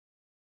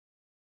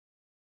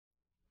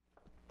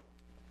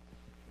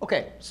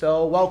Okay,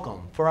 so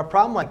welcome. For a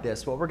problem like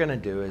this, what we're going to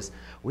do is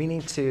we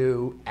need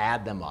to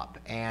add them up.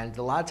 And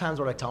a lot of times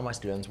what I tell my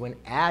students when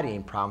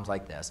adding problems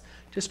like this,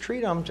 just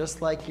treat them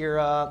just like you're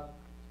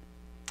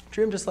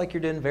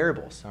doing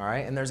variables, all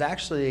right? And there's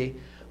actually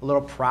a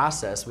little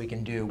process we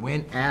can do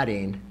when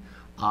adding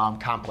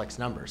complex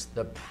numbers.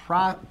 The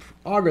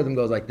algorithm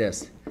goes like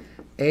this: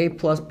 a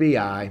plus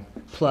bi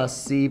plus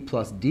c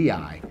plus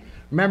di.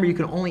 Remember, you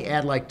can only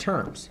add like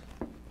terms.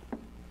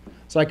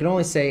 So I can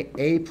only say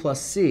a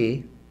plus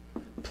c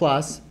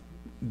plus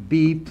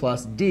b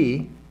plus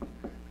d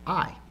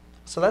I.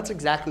 So that's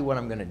exactly what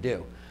I'm going to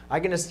do.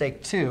 I'm going to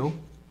take 2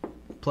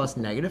 plus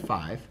negative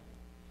 5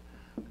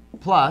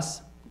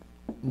 plus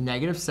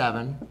negative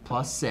 7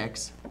 plus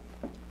 6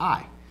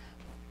 I.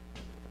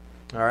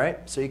 All right,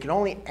 so you can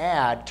only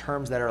add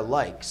terms that are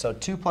alike. So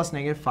 2 plus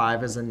negative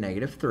 5 is a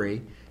negative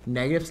 3.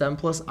 Negative 7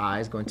 plus I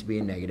is going to be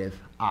a negative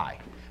I.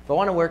 If I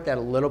want to work that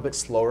a little bit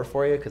slower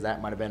for you, because that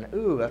might have been,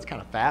 ooh, that's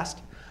kind of fast,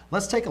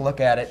 let's take a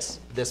look at it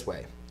this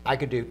way. I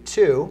could do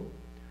 2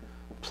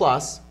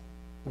 plus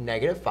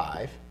negative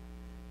 5,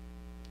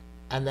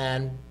 and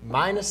then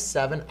minus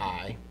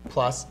 7i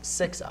plus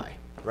 6i,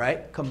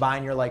 right?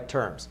 Combine your like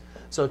terms.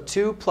 So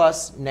 2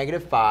 plus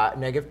negative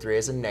 3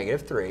 is a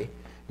negative 3.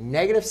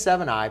 Negative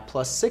 7i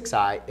plus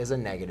 6i is a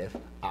negative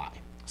I.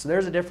 So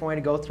there's a different way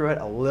to go through it,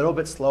 a little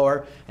bit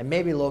slower, and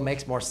maybe a little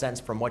makes more sense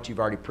from what you've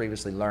already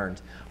previously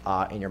learned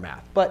in your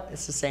math. But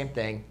it's the same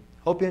thing.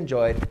 Hope you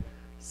enjoyed.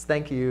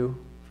 Thank you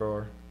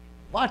for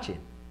watching.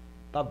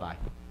 Bye-bye.